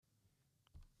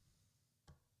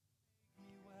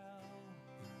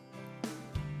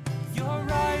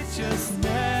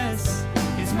righteousness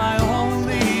is my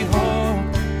only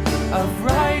hope of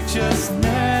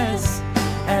righteousness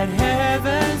at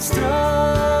heaven's throne.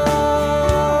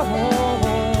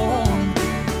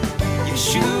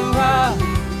 Yeshua,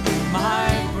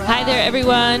 my bride. Hi there,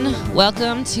 everyone.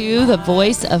 Welcome to the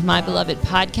Voice of My Beloved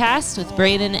podcast with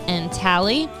Braden and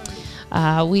Tally.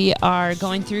 We are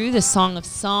going through the Song of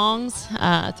Songs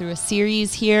through a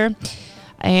series here,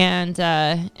 and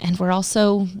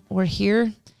we're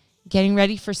here getting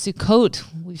ready for Sukkot.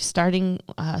 We're starting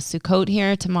Sukkot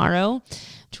here tomorrow,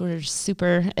 which we're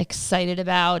super excited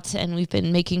about, and we've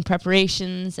been making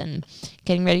preparations and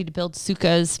getting ready to build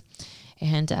sukkahs.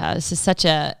 And this is such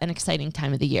an exciting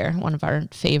time of the year, one of our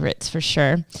favorites for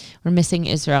sure. We're missing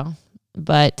Israel,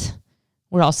 but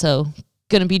we're also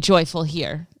going to be joyful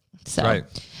here. So, right.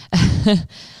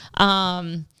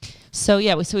 So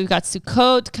we've got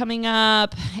Sukkot coming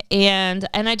up, and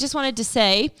I just wanted to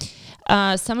say,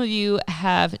 some of you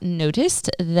have noticed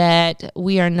that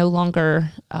we are no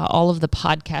longer, all of the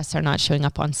podcasts are not showing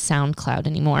up on SoundCloud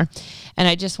anymore. And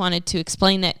I just wanted to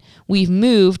explain that we've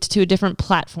moved to a different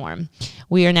platform.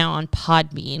 We are now on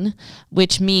Podbean,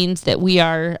 which means that we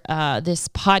are, this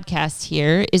podcast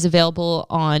here is available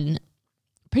on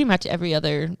pretty much every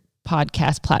other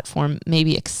podcast platform,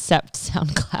 maybe except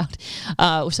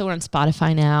SoundCloud. So we're on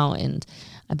Spotify now, and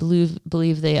I believe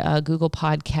the Google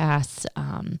Podcasts,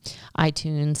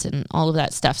 iTunes, and all of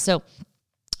that stuff. So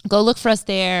go look for us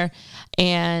there,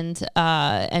 and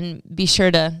be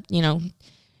sure to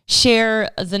share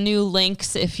the new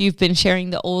links. If you've been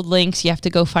sharing the old links, you have to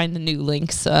go find the new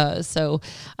links. So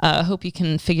I hope you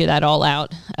can figure that all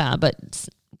out. But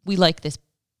we like this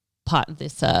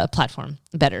platform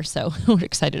better, so we're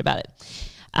excited about it.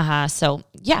 So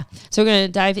we're going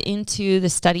to dive into the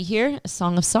study here, A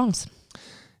Song of Songs.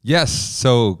 Yes,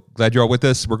 so glad you're all with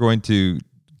us. We're going to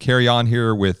carry on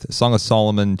here with Song of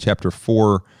Solomon, chapter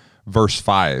 4, verse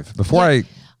 5.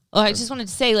 I just wanted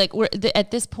to say, we're at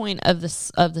this point of the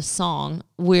song,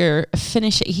 we're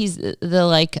finishing. He's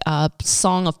the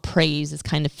song of praise is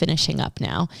kind of finishing up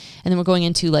now, and then we're going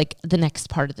into the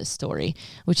next part of the story,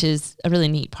 which is a really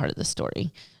neat part of the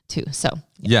story too. So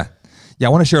yeah. I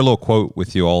want to share a little quote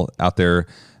with you all out there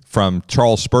from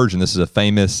Charles Spurgeon. This is a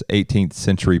famous 18th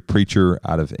century preacher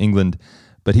out of England,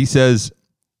 but he says,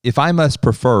 "If I must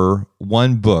prefer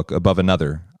one book above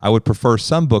another, I would prefer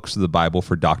some books of the Bible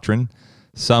for doctrine,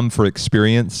 some for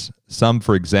experience, some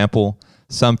for example,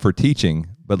 some for teaching,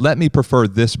 but let me prefer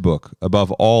this book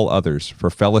above all others for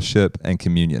fellowship and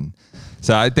communion."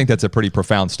 So I think that's a pretty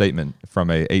profound statement from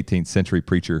a 18th century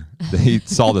preacher. He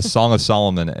saw the Song of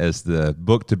Solomon as the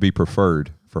book to be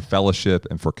preferred for fellowship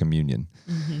and for communion.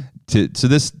 Mm-hmm.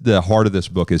 The heart of this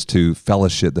book is to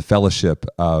fellowship, the fellowship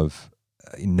of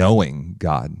knowing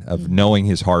God, of knowing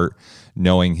his heart,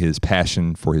 knowing his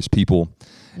passion for his people.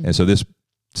 Mm-hmm. And so this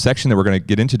section that we're going to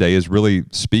get in today is really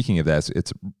speaking of that.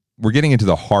 We're getting into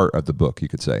the heart of the book, you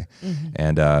could say. Mm-hmm.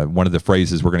 And one of the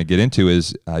phrases we're going to get into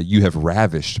is, "You have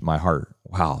ravished my heart."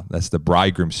 Wow, that's the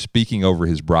bridegroom speaking over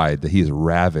his bride, that he is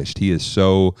ravished. He is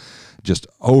so just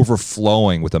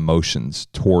overflowing with emotions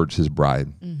towards his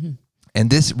bride. Mm-hmm. And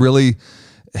this really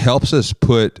helps us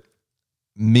put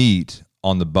meat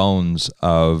on the bones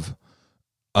of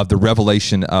the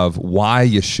revelation of why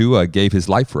Yeshua gave his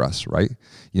life for us, right?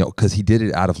 Because he did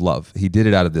it out of love. He did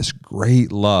it out of this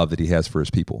great love that he has for his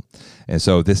people. And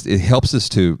so it helps us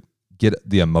to get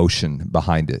the emotion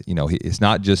behind it. It's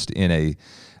not just in a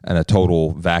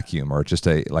total vacuum, or just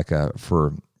it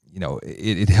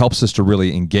helps us to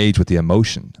really engage with the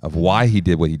emotion of why he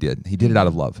did what he did. He did it out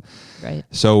of love. Right.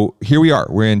 So here we are.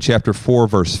 We're in chapter 4,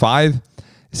 verse 5.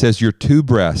 It says, "Your two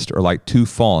breasts are like two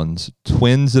fawns,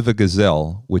 twins of a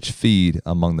gazelle, which feed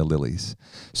among the lilies."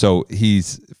 So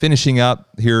he's finishing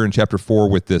up here in chapter 4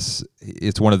 with this.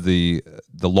 It's one of the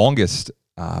longest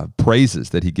praises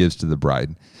that he gives to the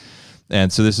bride.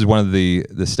 And so this is one of the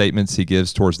statements he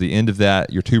gives towards the end of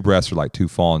that. Your two breasts are like two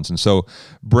fawns. And so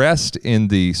breast in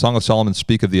the Song of Solomon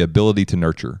speak of the ability to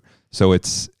nurture. So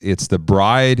it's the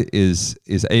bride is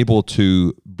able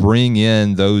to bring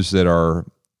in those that are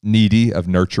needy of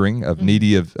nurturing, of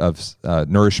needy of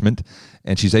nourishment,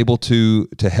 and she's able to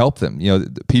help them.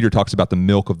 Peter talks about the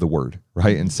milk of the word,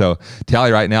 right? And so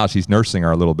Tally right now, she's nursing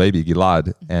our little baby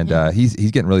Gilad, and he's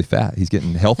getting really fat. He's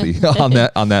getting healthy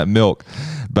on that milk.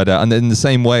 But in the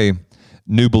same way,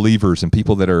 new believers and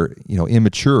people that are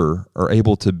immature are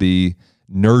able to be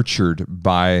nurtured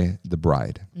by the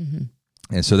bride. Mm-hmm.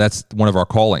 And so that's one of our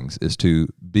callings, is to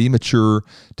be mature,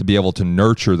 to be able to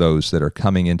nurture those that are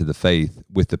coming into the faith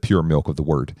with the pure milk of the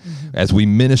word. As we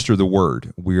minister the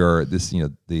word, we are this,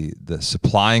 the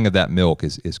supplying of that milk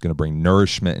is going to bring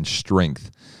nourishment and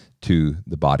strength to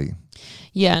the body.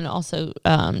 Yeah, and also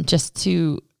just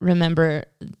to remember,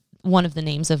 one of the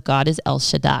names of God is El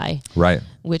Shaddai, Right.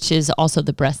 which is also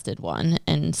the breasted one.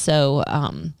 And so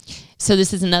so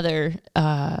this is another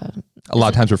A lot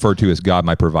of times referred to as God,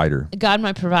 my provider. God,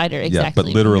 my provider, exactly.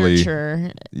 but literally-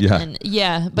 Nurturer. Yeah. And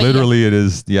but Literally, it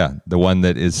is the one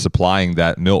that is supplying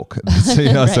that milk. So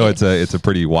Right. it's a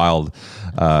pretty wild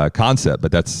concept,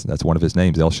 but that's one of his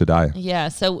names, El Shaddai. Yeah.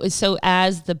 So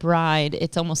as the bride,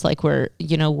 it's almost like we're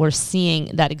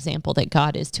seeing that example that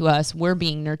God is to us. We're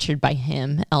being nurtured by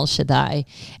him, El Shaddai,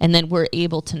 and then we're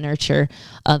able to nurture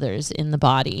others in the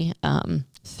body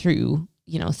through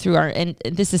our, and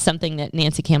this is something that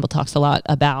Nancy Campbell talks a lot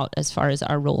about as far as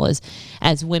our role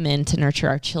as women to nurture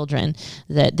our children,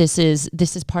 that this is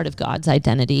part of God's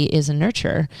identity, is a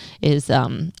nurturer, is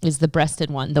the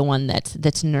breasted one, the one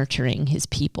that's nurturing his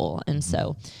people. And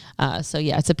so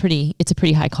yeah, it's a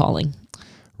pretty high calling.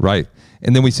 Right.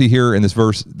 And then we see here in this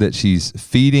verse that she's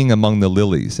feeding among the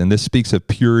lilies, and this speaks of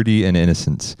purity and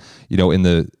innocence.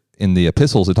 In the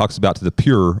epistles, it talks about to the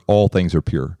pure, all things are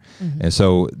pure. And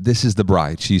so this is the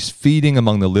bride. She's feeding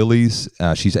among the lilies.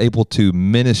 She's able to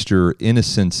minister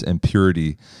innocence and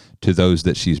purity to those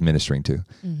that she's ministering to.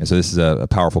 And so this is a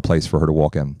powerful place for her to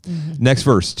walk in. Next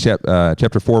verse,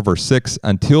 chapter 4, verse 6,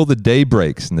 until the day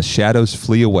breaks and the shadows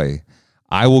flee away,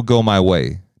 I will go my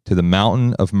way to the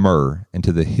mountain of myrrh and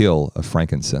to the hill of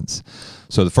frankincense.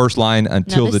 So the first line,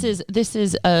 until this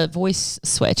is a voice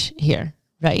switch here,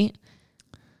 right?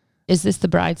 Is this the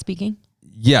bride speaking?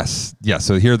 Yes.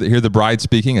 So here the bride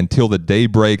speaking, until the day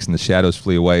breaks and the shadows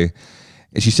flee away.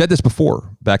 And she said this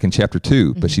before, back in chapter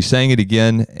 2, but she's saying it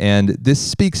again. And this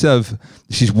speaks of,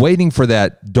 she's waiting for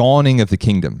that dawning of the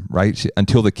kingdom, right?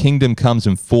 Until the kingdom comes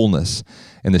in fullness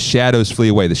and the shadows flee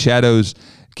away. The shadows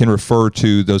can refer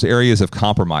to those areas of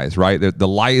compromise, right? The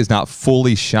light is not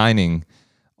fully shining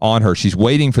on her. She's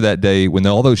waiting for that day when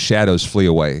all those shadows flee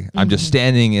away. I'm just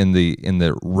standing in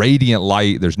the radiant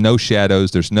light. There's no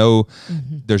shadows. There's no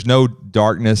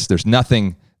darkness. There's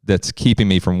nothing that's keeping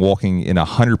me from walking in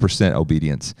 100%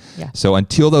 obedience. Yeah. So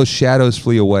until those shadows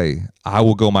flee away, I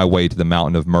will go my way to the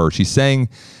mountain of myrrh. She's saying,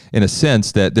 in a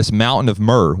sense, that this mountain of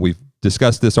myrrh, we've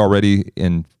discussed this already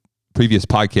in previous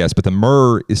podcasts, but the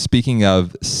myrrh is speaking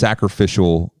of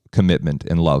sacrificial commitment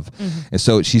and love. And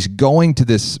so she's going to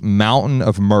this mountain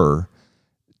of myrrh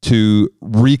to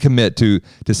recommit,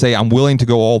 to say, I'm willing to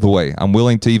go all the way. I'm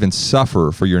willing to even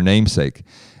suffer for your namesake.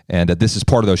 And this is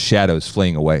part of those shadows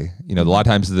fleeing away. A lot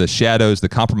of times the shadows, the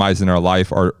compromise in our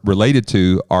life are related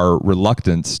to our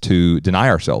reluctance to deny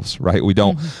ourselves, right?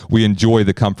 We enjoy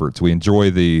the comforts. We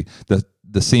enjoy the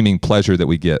seeming pleasure that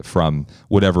we get from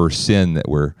whatever sin that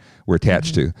we're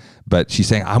attached to. But she's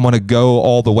saying, I'm going to go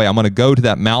all the way. I'm going to go to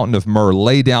that mountain of myrrh,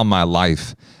 lay down my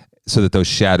life so that those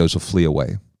shadows will flee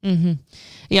away.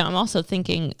 Yeah, I'm also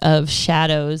thinking of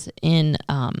shadows in,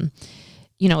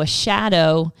 a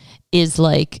shadow is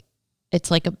like, it's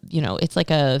like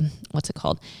a, what's it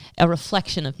called? A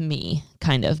reflection of me,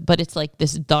 kind of, but it's like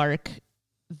this dark,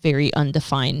 very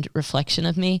undefined reflection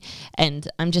of me. And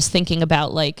I'm just thinking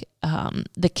about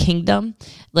the kingdom.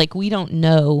 We don't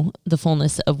know the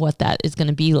fullness of what that is going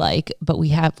to be like, but we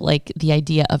have the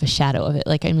idea of a shadow of it.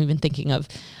 I'm even thinking of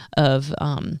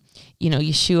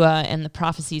Yeshua and the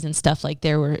prophecies and stuff.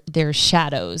 There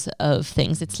shadows of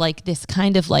things. It's like this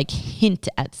kind of hint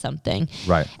at something,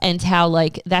 right? And how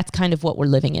that's kind of what we're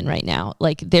living in right now.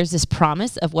 There's this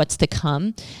promise of what's to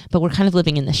come, but we're kind of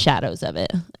living in the shadows of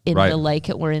it.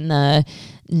 We're in the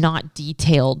not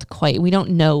detailed quite. We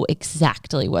don't know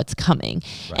exactly what's coming,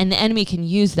 right. And the enemy can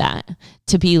use that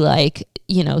to be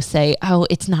say, oh,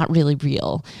 it's not really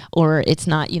real, or it's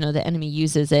not, the enemy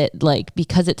uses it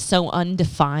because it's so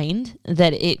undefined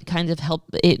that it kind of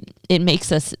it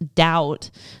makes us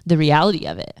doubt the reality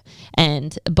of it.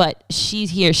 But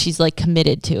she's here, she's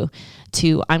committed to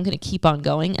I'm going to keep on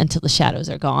going until the shadows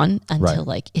are gone,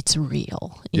 until it's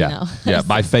real, you know? Yeah.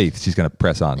 By faith, she's going to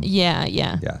press on.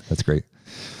 Yeah. That's great.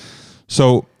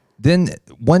 So then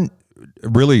one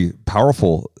really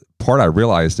powerful part I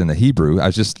realized in the Hebrew, I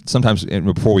was just sometimes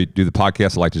before we do the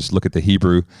podcast, I like to just look at the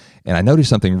Hebrew, and I noticed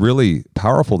something really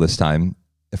powerful this time.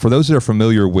 For those that are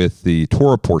familiar with the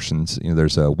Torah portions,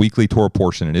 there's a weekly Torah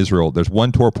portion in Israel. There's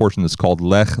one Torah portion that's called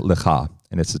Lech Lecha,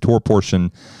 and it's the Torah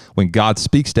portion when God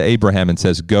speaks to Abraham and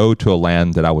says, go to a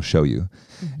land that I will show you.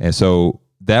 And so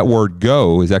that word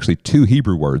go is actually two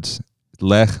Hebrew words,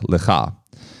 Lech Lecha,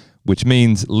 which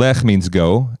means lech means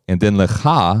go, and then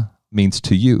lecha means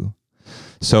to you.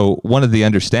 So one of the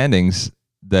understandings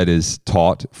that is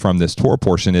taught from this Torah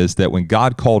portion is that when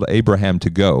God called Abraham to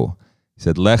go, he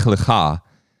said, lech lecha,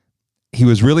 he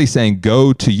was really saying,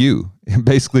 go to you.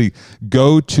 Basically,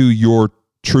 go to your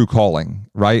true calling,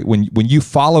 right? When you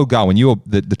follow God,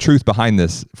 the truth behind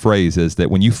this phrase is that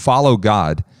when you follow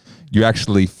God, you're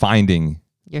actually finding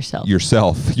yourself.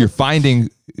 You're finding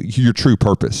your true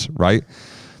purpose, right?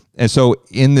 And so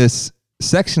in this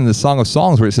section of the Song of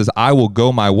Songs where it says, I will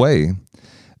go my way,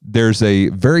 there's a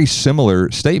very similar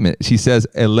statement. She says,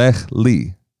 elech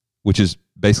li, which is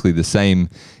basically the same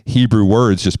Hebrew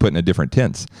words, just put in a different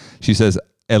tense. She says,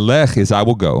 elech is I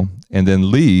will go, and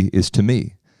then li is to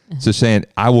me. So saying,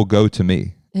 I will go to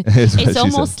me. It's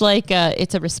almost like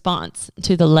it's a response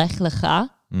to the lech lecha,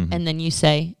 and then you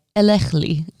say, elech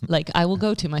li, like I will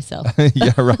go to myself.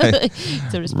 Yeah, right.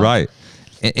 It's a response. Right.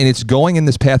 And it's going in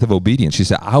this path of obedience. She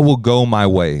said, I will go my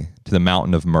way to the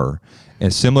mountain of myrrh.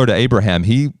 And similar to Abraham,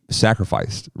 he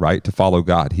sacrificed, right, to follow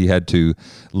God. He had to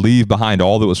leave behind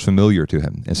all that was familiar to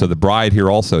him. And so the bride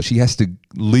here also, she has to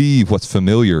leave what's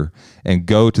familiar and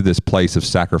go to this place of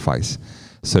sacrifice.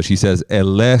 So she says,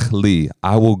 elech li,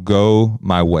 I will go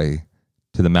my way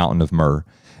to the mountain of myrrh.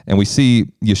 And we see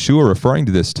Yeshua referring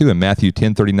to this too in Matthew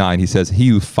 10:39. He says, he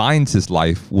who finds his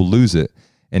life will lose it,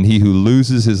 and he who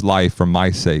loses his life for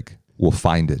my sake will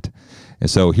find it. And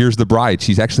so here's the bride.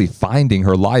 She's actually finding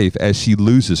her life as she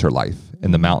loses her life in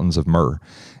the mountains of myrrh.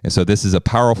 And so this is a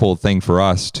powerful thing for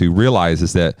us to realize,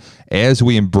 is that as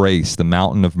we embrace the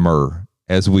mountain of myrrh,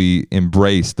 as we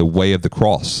embrace the way of the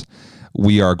cross,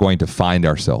 we are going to find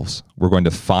ourselves. We're going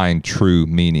to find true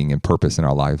meaning and purpose in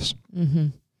our lives. Mm-hmm.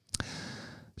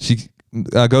 She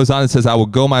goes on and says, I will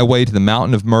go my way to the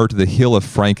mountain of myrrh, to the hill of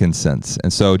frankincense.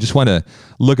 And so just want to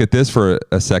look at this for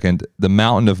a second. The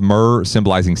mountain of myrrh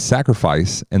symbolizing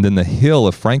sacrifice, and then the hill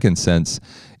of frankincense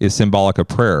is symbolic of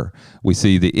prayer. We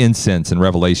see the incense in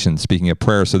Revelation speaking of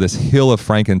prayer. So this hill of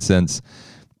frankincense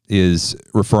is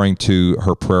referring to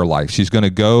her prayer life. She's going to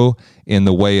go in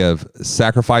the way of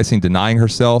sacrificing, denying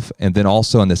herself, and then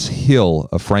also on this hill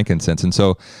of frankincense. And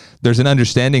so there's an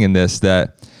understanding in this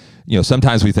that,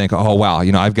 sometimes we think, oh, wow,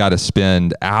 I've got to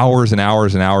spend hours and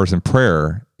hours and hours in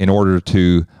prayer in order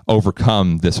to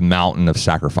overcome this mountain of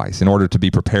sacrifice, in order to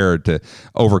be prepared to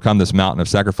overcome this mountain of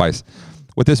sacrifice.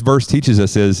 What this verse teaches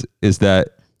us is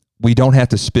that we don't have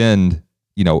to spend,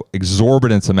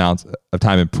 exorbitant amounts of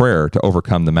time in prayer to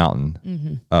overcome the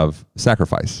mountain of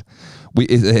sacrifice.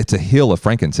 It's a hill of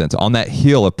frankincense. On that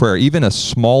hill of prayer, even a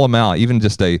small amount, even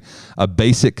just a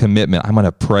basic commitment, I'm going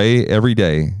to pray every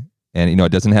day. And,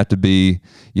 it doesn't have to be,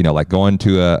 like going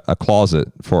to a closet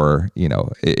for,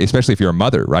 especially if you're a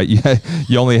mother, right?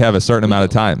 You only have a certain amount of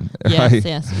time. Right?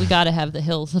 Yes. We got to have the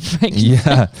hills of frankincense.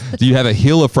 Yeah. Do you have a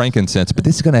hill of frankincense? But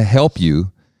this is going to help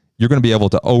you. You're going to be able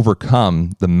to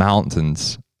overcome the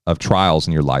mountains of trials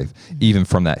in your life, even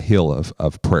from that hill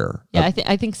of prayer. Yeah.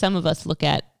 I think some of us look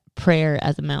at prayer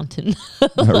as a mountain.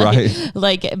 Right.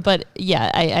 But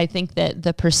yeah, I think that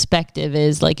the perspective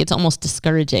is like, it's almost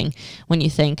discouraging when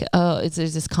you think,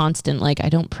 there's this constant, like, I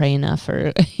don't pray enough,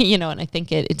 or, and I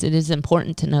think it is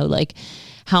important to know, like,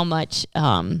 how much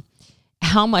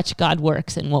God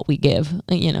works in what we give,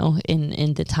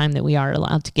 in the time that we are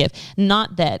allowed to give.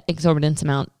 Not that exorbitant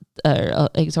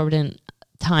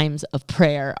times of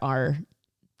prayer are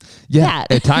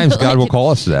at times God will call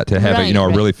us to that, to have right,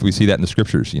 really, we see that in the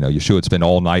scriptures, Yeshua would spend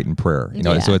all night in prayer,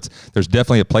 so there's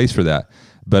definitely a place for that.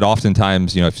 But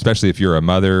oftentimes, especially if you're a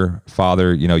mother,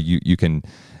 father, you can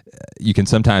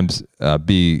sometimes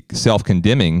be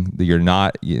self-condemning that you're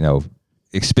not,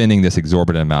 expending this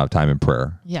exorbitant amount of time in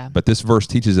prayer. Yeah. But this verse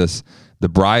teaches us the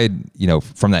bride,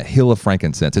 from that hill of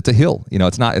frankincense. It's a hill.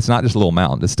 It's not just a little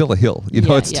mountain. It's still a hill.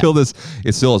 It's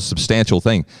still a substantial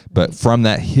thing. But from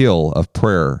that hill of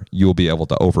prayer, you'll be able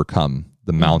to overcome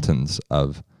the mountains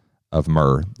of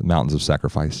myrrh, the mountains of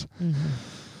sacrifice.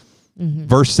 Mm-hmm. Mm-hmm.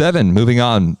 Verse 7, moving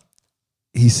on,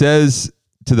 he says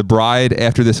to the bride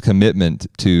after this commitment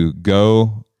to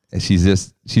go, she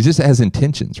just has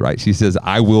intentions, right? She says,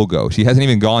 I will go. She hasn't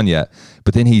even gone yet.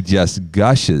 But then he just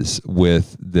gushes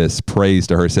with this praise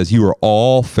to her. He says, you are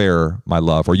all fair, my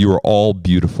love, or you are all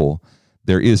beautiful.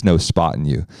 There is no spot in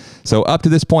you. So up to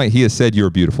this point, he has said you're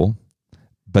beautiful.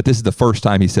 But this is the first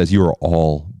time he says you are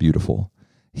all beautiful.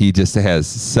 He just has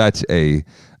such a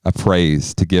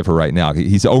praise to give her right now.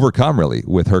 He's overcome really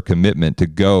with her commitment to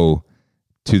go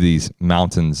to these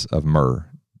mountains of myrrh,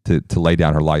 to lay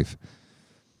down her life.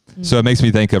 So it makes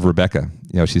me think of Rebecca.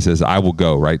 She says, I will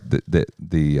go, right?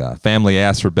 The family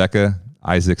asked Rebecca,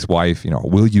 Isaac's wife,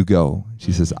 will you go?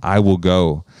 She says, I will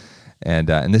go. And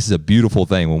this is a beautiful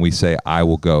thing when we say, I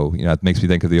will go. It makes me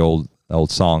think of the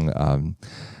old song,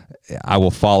 I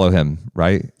will follow him,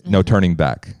 right? No turning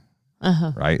back,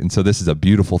 right? And so this is a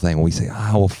beautiful thing when we say,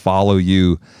 I will follow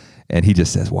you. And he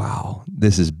just says, wow,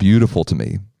 this is beautiful to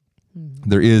me.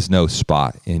 There is no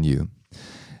spot in you.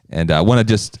 And I want to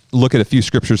just look at a few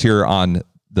scriptures here on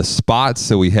the spots.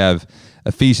 So we have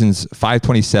Ephesians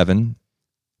 5:27,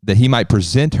 that he might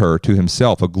present her to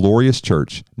himself a glorious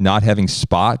church, not having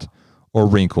spot or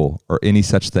wrinkle or any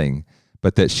such thing,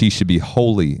 but that she should be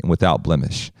holy and without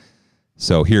blemish.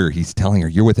 So here he's telling her,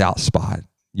 you're without spot.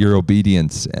 Your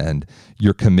obedience and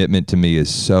your commitment to me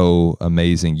is so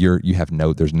amazing.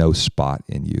 There's no spot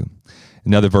in you.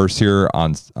 Another verse here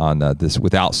on this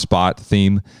without spot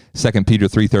theme, 2 Peter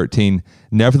 3:13.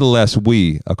 Nevertheless,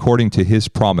 we, according to his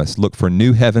promise, look for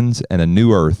new heavens and a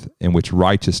new earth in which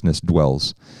righteousness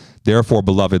dwells. Therefore,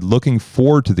 beloved, looking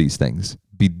forward to these things,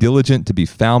 be diligent to be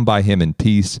found by him in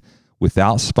peace,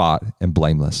 without spot and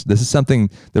blameless. This is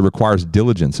something that requires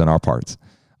diligence on our part,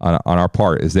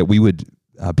 is that we would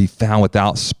be found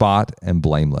without spot and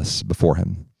blameless before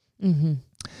him. Mm-hmm.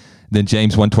 Then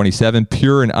James 1:27,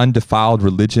 pure and undefiled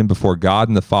religion before God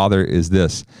and the Father is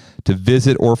this, to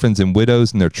visit orphans and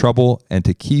widows in their trouble and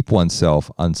to keep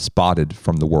oneself unspotted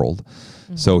from the world.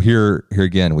 Mm-hmm. So here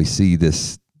again, we see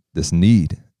this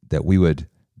need that we would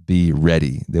be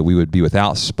ready, that we would be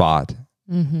without spot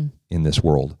in this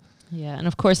world. Yeah, and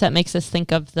of course that makes us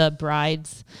think of the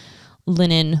bride's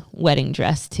linen wedding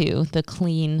dress too, that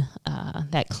clean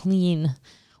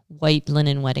white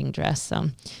linen wedding dress. So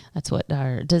that's what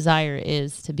our desire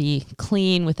is, to be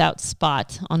clean without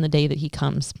spot on the day that he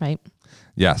comes, right?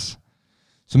 Yes.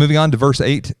 So moving on to verse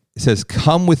 8, it says,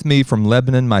 come with me from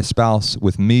Lebanon, my spouse,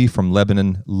 with me from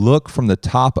Lebanon. Look from the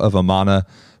top of Amana,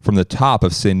 from the top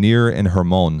of Senir and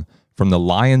Hermon, from the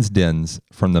lion's dens,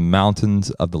 from the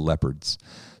mountains of the leopards.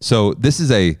 So this is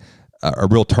a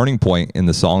real turning point in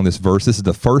the song, this verse. This is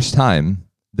the first time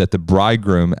that the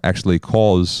bridegroom actually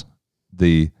calls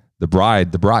the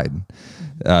bride the bride.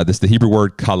 This the Hebrew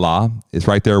word kala. It's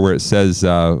right there where it says,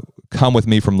 come with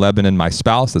me from Lebanon, my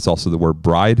spouse. That's also the word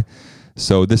bride.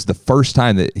 So this is the first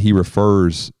time that he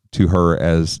refers to her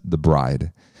as the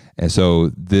bride. And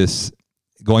so this,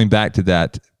 going back to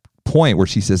that point where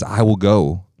she says, I will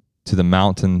go to the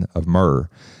mountain of myrrh.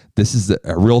 This is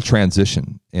a real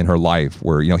transition in her life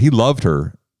where, he loved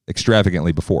her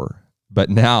extravagantly before, but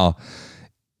now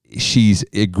she's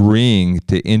agreeing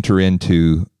to enter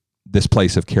into this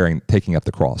place of taking up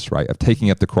the cross, right? Of taking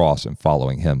up the cross and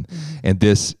following him. Mm-hmm. And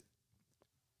this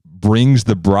brings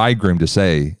the bridegroom to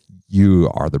say, you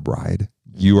are the bride.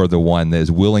 You are the one that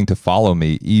is willing to follow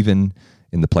me, even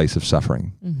in the place of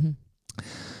suffering. Mm-hmm.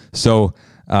 So,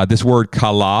 this word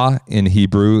kala in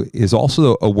Hebrew is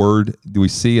also a word that we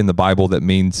see in the Bible that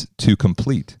means to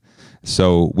complete.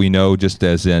 So we know, just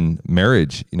as in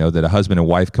marriage, that a husband and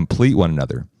wife complete one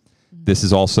another. Mm-hmm. This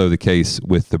is also the case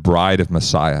with the bride of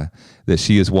Messiah, that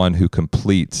she is one who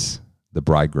completes the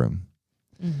bridegroom.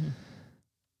 Mm-hmm.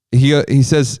 He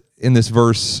says in this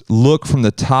verse, look from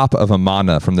the top of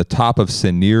Amana, from the top of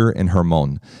Senir and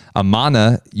Hermon.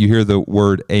 Amana, you hear the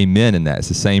word amen in that. It's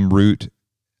the same root.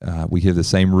 We hear the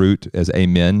same root as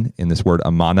amen in this word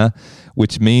amana,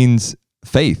 which means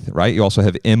faith, right? You also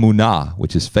have emunah,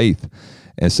 which is faith.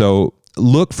 And so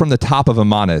look from the top of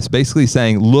Amana. It's basically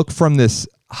saying, look from this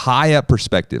high up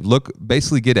perspective.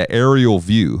 Basically get an aerial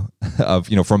view of,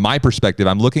 from my perspective,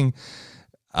 I'm looking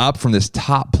up from this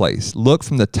top place. Look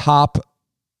from the top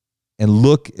and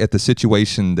look at the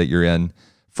situation that you're in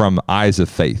from eyes of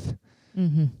faith.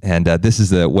 Mm-hmm. And this is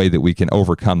the way that we can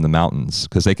overcome the mountains,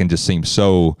 because they can just seem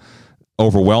so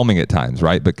overwhelming at times,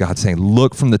 right? But God's saying,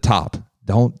 look from the top.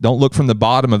 Don't look from the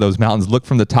bottom of those mountains. Look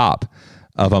from the top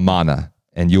of Amana,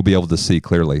 and you'll be able to see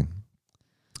clearly.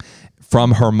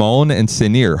 From Hermon and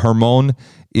Senir. Hermon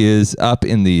is up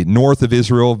in the north of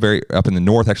Israel, very up in the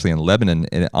north, actually in Lebanon.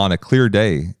 And on a clear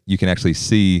day, you can actually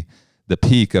see the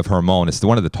peak of Hermon. It's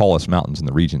one of the tallest mountains in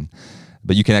the region.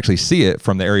 But you can actually see it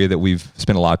from the area that we've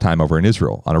spent a lot of time over in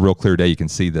Israel. On a real clear day, you can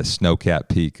see the snow-capped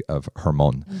peak of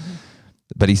Hermon. Mm-hmm.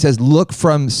 But he says, look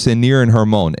from Senir and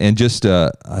Hermon. And just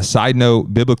a side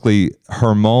note, biblically,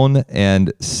 Hermon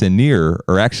and Senir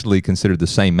are actually considered the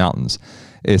same mountains.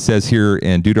 It says here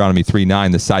in Deuteronomy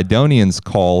 3:9, the Sidonians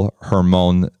call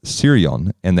Hermon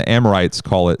Sirion, and the Amorites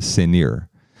call it Senir.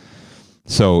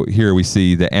 So here we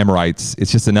see the Amorites,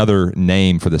 it's just another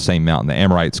name for the same mountain. The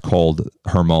Amorites called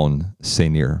Hermon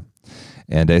Senir.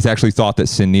 And it's actually thought that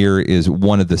Senir is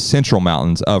one of the central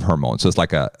mountains of Hermon. So it's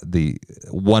like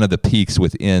one of the peaks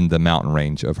within the mountain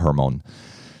range of Hermon.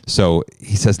 So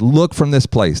he says, look from this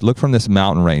place, look from this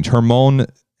mountain range. Hermon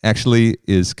actually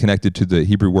is connected to the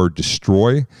Hebrew word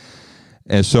destroy.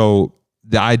 And so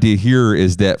the idea here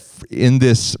is that in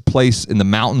this place in the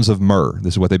mountains of Myrrh,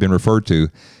 this is what they've been referred to,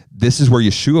 this is where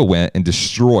Yeshua went and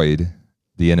destroyed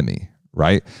the enemy,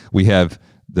 right? We have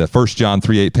the 1 John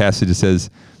 3:8 passage that says,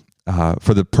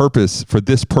 for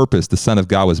this purpose, the Son of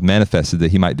God was manifested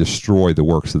that he might destroy the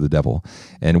works of the devil.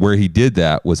 And where he did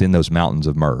that was in those mountains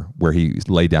of Myrrh, where he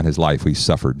laid down his life, where he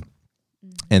suffered.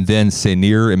 And then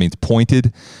Senir, it means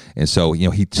pointed. And so,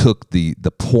 he took the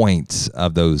points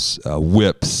of those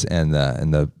whips and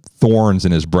the thorns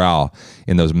in his brow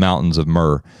in those mountains of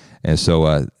Myrrh. And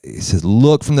so he says,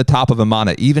 look from the top of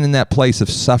Amana, even in that place of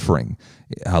suffering.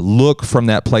 Look from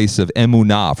that place of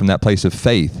emunah, from that place of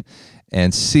faith,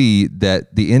 and see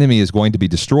that the enemy is going to be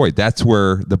destroyed. That's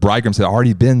where the bridegroom said,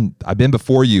 I've been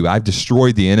before you. I've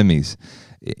destroyed the enemies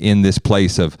in this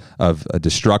place of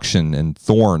destruction and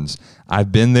thorns.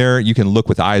 I've been there. You can look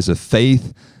with eyes of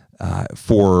faith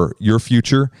for your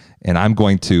future, and I'm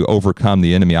going to overcome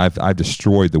the enemy. I've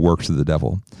destroyed the works of the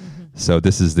devil. Mm-hmm. So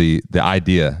this is the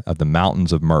idea of the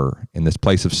mountains of Myrrh. In this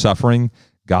place of suffering,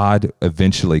 God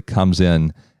eventually comes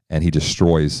in and he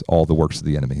destroys all the works of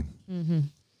the enemy. Mm-hmm.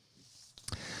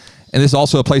 And this is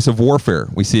also a place of warfare.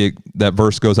 We see that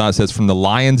verse goes on. It says, from the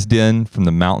lion's den, from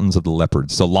the mountains of the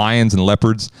leopards. So lions and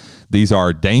leopards, these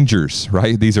are dangers,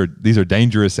 right? These are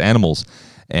dangerous animals.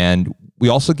 And we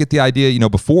also get the idea,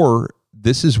 before,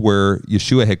 this is where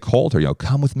Yeshua had called her,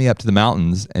 come with me up to the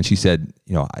mountains. And she said,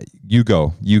 you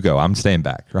go, I'm staying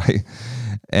back, right?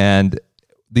 And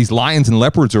these lions and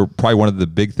leopards are probably one of the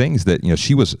big things that,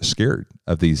 she was scared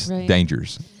of these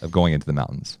dangers of going into the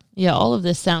mountains. Yeah, all of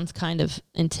this sounds kind of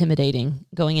intimidating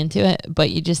going into it, but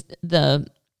you just, the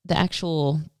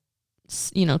actual,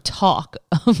 talk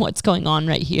of what's going on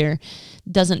right here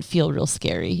doesn't feel real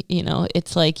scary.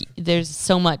 It's like there's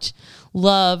so much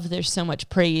love, there's so much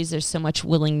praise, there's so much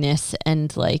willingness,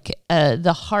 and like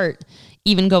the heart,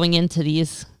 even going into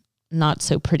these not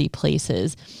so pretty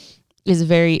places, it's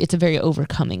a very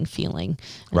overcoming feeling.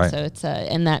 And right. So it's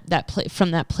and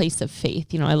from that place of faith,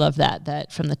 I love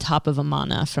that from the top of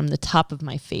Amana, from the top of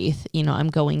my faith, I'm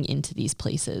going into these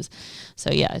places.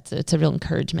 So yeah, it's a real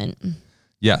encouragement.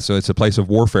 Yeah, so it's a place of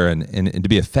warfare, and to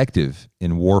be effective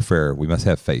in warfare, we must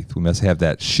have faith. We must have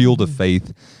that shield of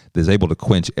faith that is able to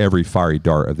quench every fiery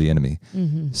dart of the enemy.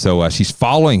 Mm-hmm. So she's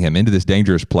following him into this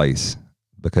dangerous place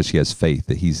because she has faith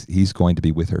that he's going to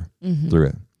be with her through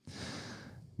it.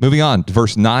 Moving on to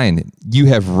verse 9, you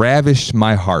have ravished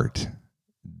my heart.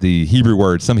 The Hebrew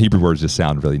word, some Hebrew words just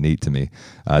sound really neat to me.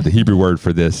 The Hebrew word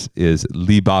for this is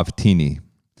libavtini.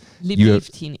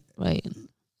 Libavtini, right.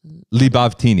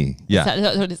 Libavtini, yeah. Is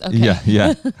that what it is? Okay.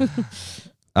 Yeah.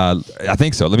 I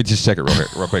think so. Let me just check it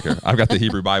real quick here. I've got the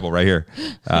Hebrew Bible right here.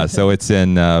 So it's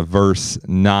in verse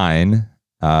 9.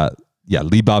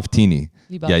 Libavtini.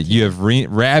 Yeah, you have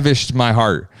ravished my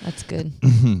heart. That's good.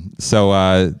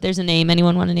 So there's a name.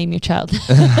 Anyone want to name your child?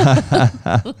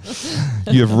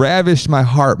 You have ravished my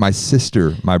heart, my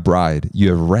sister, my bride.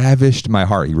 You have ravished my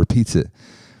heart. He repeats it.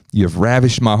 You have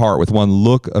ravished my heart with one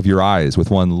look of your eyes, with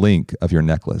one link of your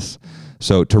necklace.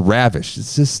 So to ravish,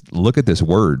 it's just look at this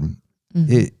word.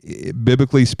 Mm-hmm.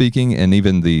 Biblically speaking, and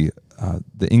even the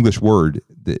English word,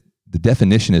 the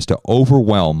definition is to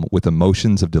overwhelm with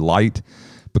emotions of delight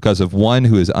because of one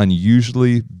who is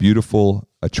unusually beautiful,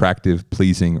 attractive,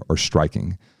 pleasing, or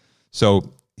striking.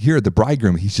 So here, the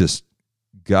bridegroom, he's just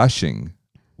gushing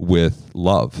with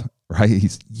love, right?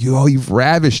 You've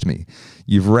ravished me.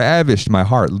 You've ravished my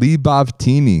heart.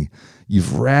 Libavtini,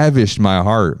 you've ravished my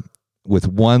heart with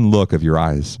one look of your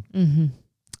eyes. Mm-hmm.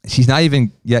 She's not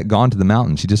even yet gone to the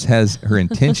mountain. She just has her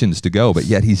intentions to go, but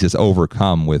yet he's just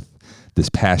overcome with this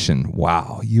passion.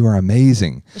 Wow, you are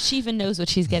amazing. She even knows what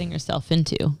she's getting herself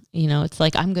into. It's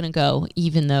like, I'm going to go,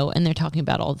 even though, and they're talking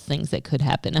about all the things that could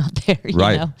happen out there.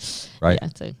 Right. Yeah,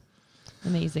 it's an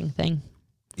amazing thing.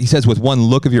 He says, with one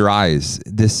look of your eyes,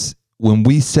 when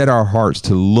we set our hearts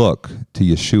to look to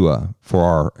Yeshua for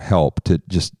our help, to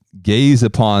just gaze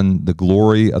upon the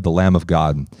glory of the Lamb of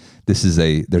God, there's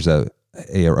a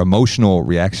emotional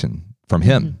reaction from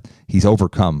him. Mm-hmm. He's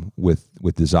overcome with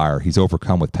desire. He's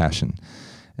overcome with passion.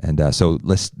 And so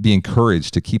let's be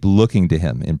encouraged to keep looking to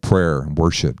him in prayer and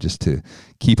worship, just to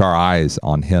keep our eyes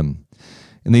on him.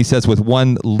 And then he says, with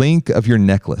one link of your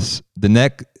necklace. The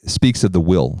neck speaks of the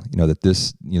will, that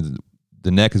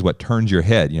the neck is what turns your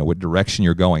head, what direction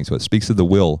you're going. So it speaks of the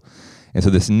will. And so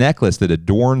this necklace that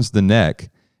adorns the neck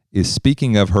is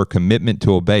speaking of her commitment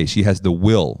to obey. She has the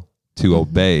will to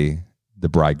obey the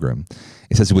bridegroom.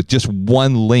 It says, with just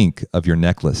one link of your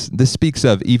necklace. This speaks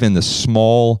of even the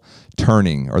small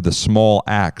turning or the small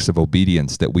acts of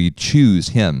obedience that we choose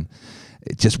him.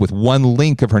 Just with one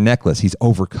link of her necklace, he's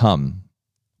overcome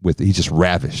he's just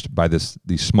ravished by these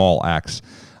small acts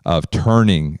of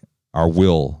turning our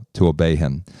will to obey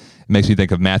him. It makes me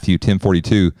think of Matthew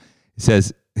 10:42. It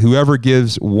says, whoever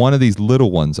gives one of these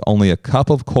little ones only a cup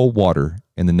of cold water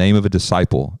in the name of a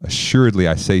disciple, assuredly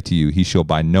I say to you, he shall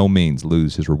by no means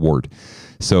lose his reward.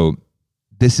 So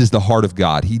this is the heart of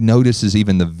God. He notices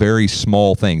even the very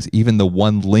small things, even the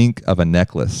one link of a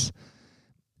necklace.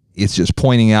 It's just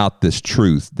pointing out this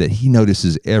truth that he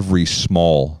notices every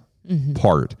small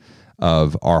part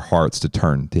of our hearts to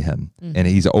turn to him. And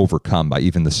he's overcome by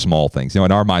even the small things.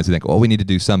 In our minds, we think, we need to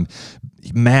do some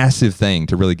massive thing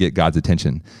to really get God's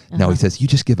attention. No, he says, you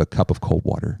just give a cup of cold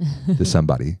water to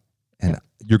somebody and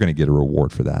you're going to get a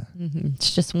reward for that.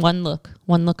 It's just one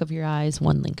look of your eyes,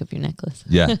 one link of your necklace.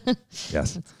 Yeah.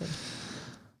 Yes. That's good.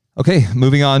 Okay.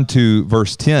 Moving on to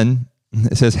verse 10.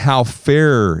 It says, how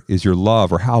fair is your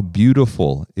love, or how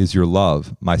beautiful is your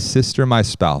love, my sister, my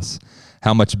spouse.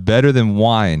 How much better than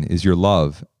wine is your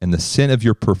love, and the scent of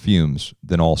your perfumes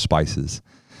than all spices.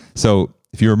 So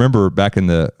if you remember back in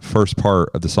the first part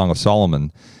of the Song of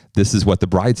Solomon, this is what the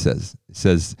bride says. It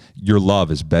says, your love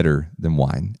is better than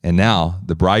wine. And now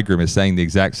the bridegroom is saying the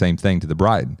exact same thing to the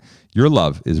bride. Your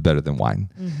love is better than wine.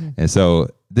 And so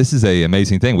this is an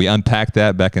amazing thing. We unpacked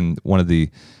that back in one of the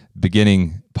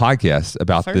beginning podcasts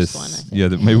about this.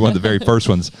 Maybe one of the very first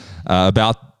ones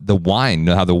about the wine,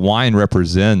 how the wine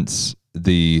represents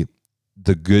the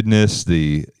goodness,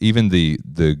 even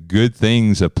the good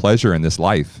things of pleasure in this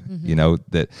life,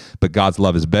 but God's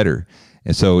love is better.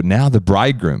 And so now the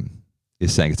bridegroom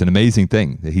is saying, it's an amazing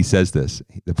thing that he says this.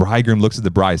 The bridegroom looks at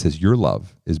the bride and says, your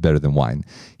love is better than wine.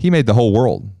 He made the whole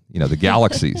world, the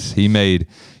galaxies. He made,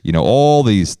 all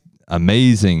these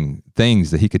amazing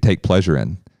things that he could take pleasure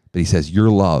in. But he says, your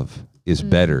love is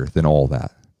better than all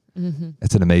that.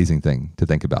 That's an amazing thing to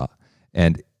think about.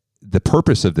 And the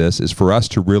purpose of this is for us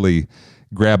to really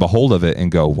grab a hold of it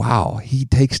and go, wow, he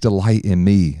takes delight in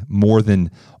me more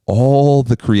than all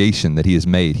the creation that he has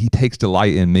made. He takes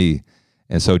delight in me.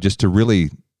 And so just to really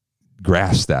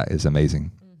grasp that is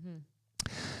amazing.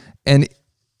 And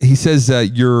he says,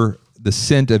 you're the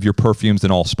scent of your perfumes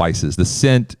and all spices. The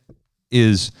scent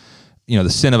is, the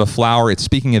scent of a flower. It's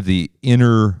speaking of the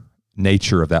inner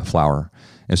nature of that flower.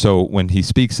 And so when he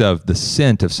speaks of the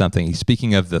scent of something, he's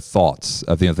speaking of the thoughts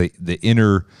of the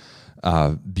inner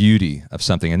beauty of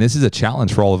something. And this is a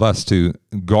challenge for all of us to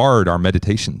guard our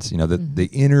meditations. The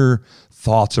inner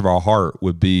thoughts of our heart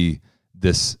would be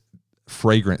this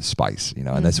fragrant spice,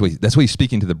 and that's what he's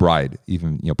speaking to the bride,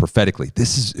 even, prophetically.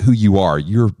 This is who you are.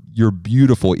 You're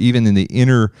beautiful. Even in the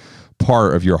inner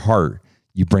part of your heart,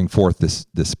 you bring forth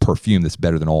this perfume that's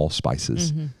better than all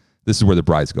spices. This is where the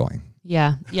bride's going.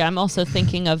 Yeah. I'm also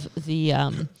thinking of the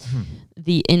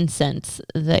incense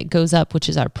that goes up, which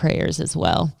is our prayers as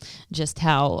well. Just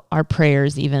how our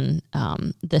prayers, even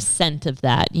the scent of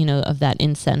that, of that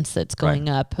incense that's going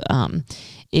up,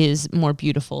 is more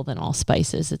beautiful than all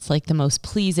spices. It's like the most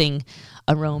pleasing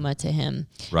aroma to him.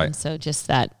 Right. And so just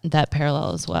that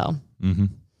parallel as well.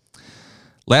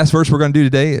 Last verse we're going to do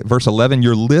today, verse 11,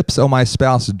 your lips, O my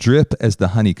spouse, drip as the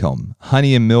honeycomb.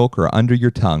 Honey and milk are under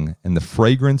your tongue, and the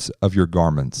fragrance of your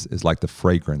garments is like the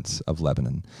fragrance of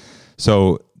Lebanon.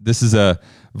 So this is a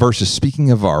verse just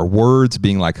speaking of our words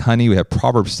being like honey. We have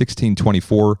Proverbs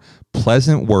 16:24.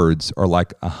 Pleasant words are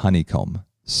like a honeycomb,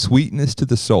 sweetness to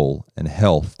the soul and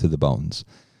health to the bones.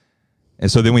 And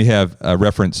so then we have a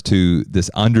reference to this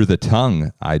under the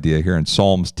tongue idea here in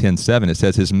Psalms 10:7. It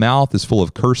says, his mouth is full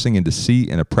of cursing and deceit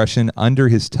and oppression. Under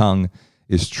his tongue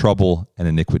is trouble and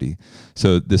iniquity.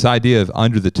 So this idea of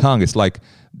under the tongue, it's like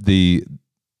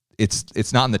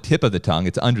it's not on the tip of the tongue,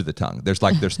 it's under the tongue. There's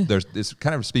it's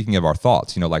kind of speaking of our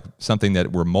thoughts, like something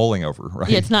that we're mulling over,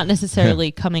 right? Yeah, it's not necessarily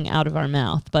coming out of our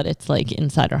mouth, but it's like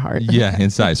inside our heart. Yeah,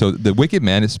 inside. So the wicked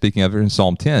man is speaking of it in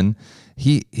Psalm 10.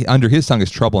 He under his tongue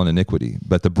is trouble and iniquity,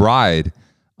 but the bride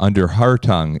under her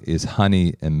tongue is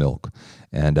honey and milk.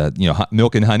 And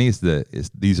milk and honey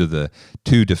these are the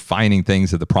two defining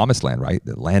things of the promised land, right?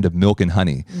 The land of milk and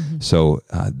honey. So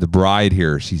the bride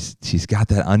here, she's got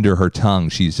that under her tongue.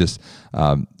 She's just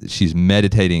she's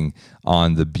meditating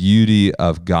on the beauty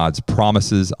of God's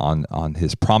promises, on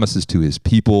his promises to his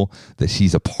people, that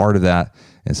she's a part of that.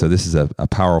 And so this is a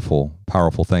powerful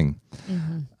thing.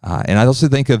 And I also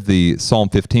think of the Psalm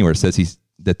 15 where it says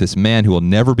that this man who will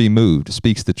never be moved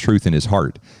speaks the truth in his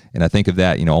heart. And I think of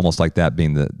that, almost like that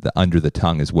being the under the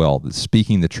tongue as well,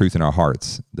 speaking the truth in our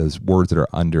hearts, those words that are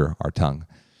under our tongue.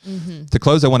 To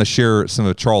close, I want to share some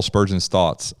of Charles Spurgeon's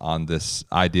thoughts on this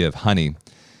idea of honey.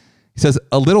 He says,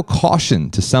 a little caution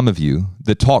to some of you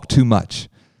that talk too much.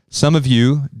 Some of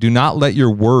you do not let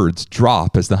your words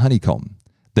drop as the honeycomb.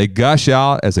 They gush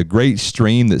out as a great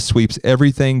stream that sweeps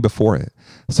everything before it,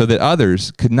 so that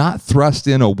others could not thrust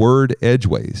in a word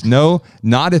edgeways. No,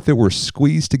 not if it were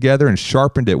squeezed together and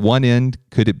sharpened at one end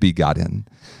could it be got in.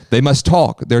 They must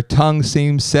talk. Their tongue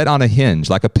seems set on a hinge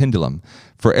like a pendulum,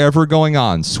 forever going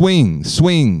on, swing,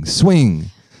 swing, swing.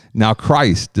 Now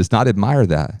Christ does not admire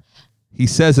that. He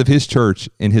says of his church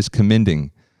in his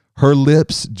commending, her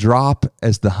lips drop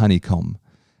as the honeycomb.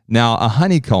 Now a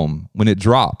honeycomb, when it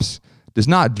drops, does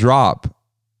not drop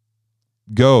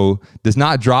go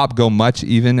much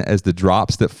even as the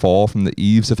drops that fall from the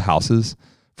eaves of houses?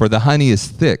 For the honey is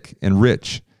thick and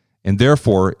rich, and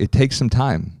therefore it takes some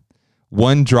time.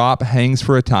 One drop hangs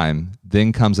for a time,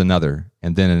 then comes another,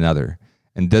 and then another,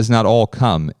 and does not all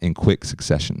come in quick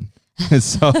succession.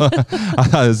 So I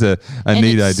thought it was a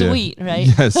neat idea. Sweet, right?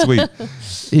 Yeah, sweet.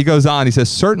 He goes on, he says,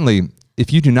 certainly,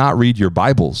 if you do not read your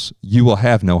Bibles, you will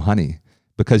have no honey,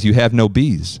 because you have no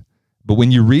bees. But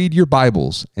when you read your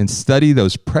Bibles and study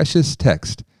those precious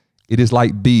texts, it is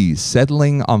like bees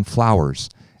settling on flowers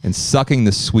and sucking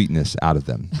the sweetness out of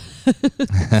them.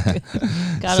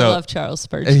 Gotta love Charles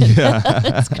Spurgeon. Yeah.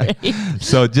 That's great.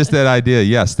 So just that idea,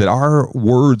 yes, that our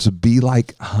words be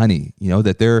like honey,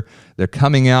 that they're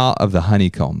coming out of the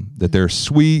honeycomb, that they're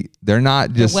sweet. They're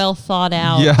not just well thought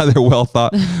out. Yeah, they're well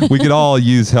thought. We could all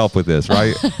use help with this,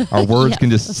 right? Our words can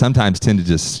just sometimes tend to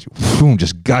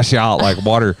just gush out like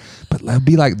water, but they'll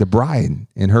be like the bride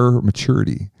in her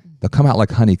maturity. They'll come out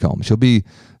like honeycomb. She'll be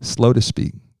slow to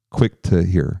speak, quick to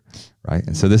hear, right?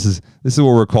 And so this is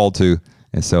what we're called to.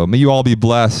 And so may you all be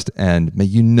blessed, and may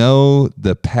you know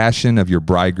the passion of your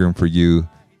bridegroom for you.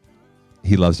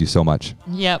 He loves you so much.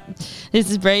 Yep. This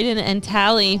is Braden and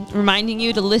Tally reminding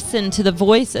you to listen to the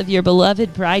voice of your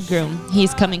beloved bridegroom.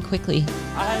 He's coming quickly.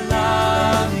 I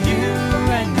love you.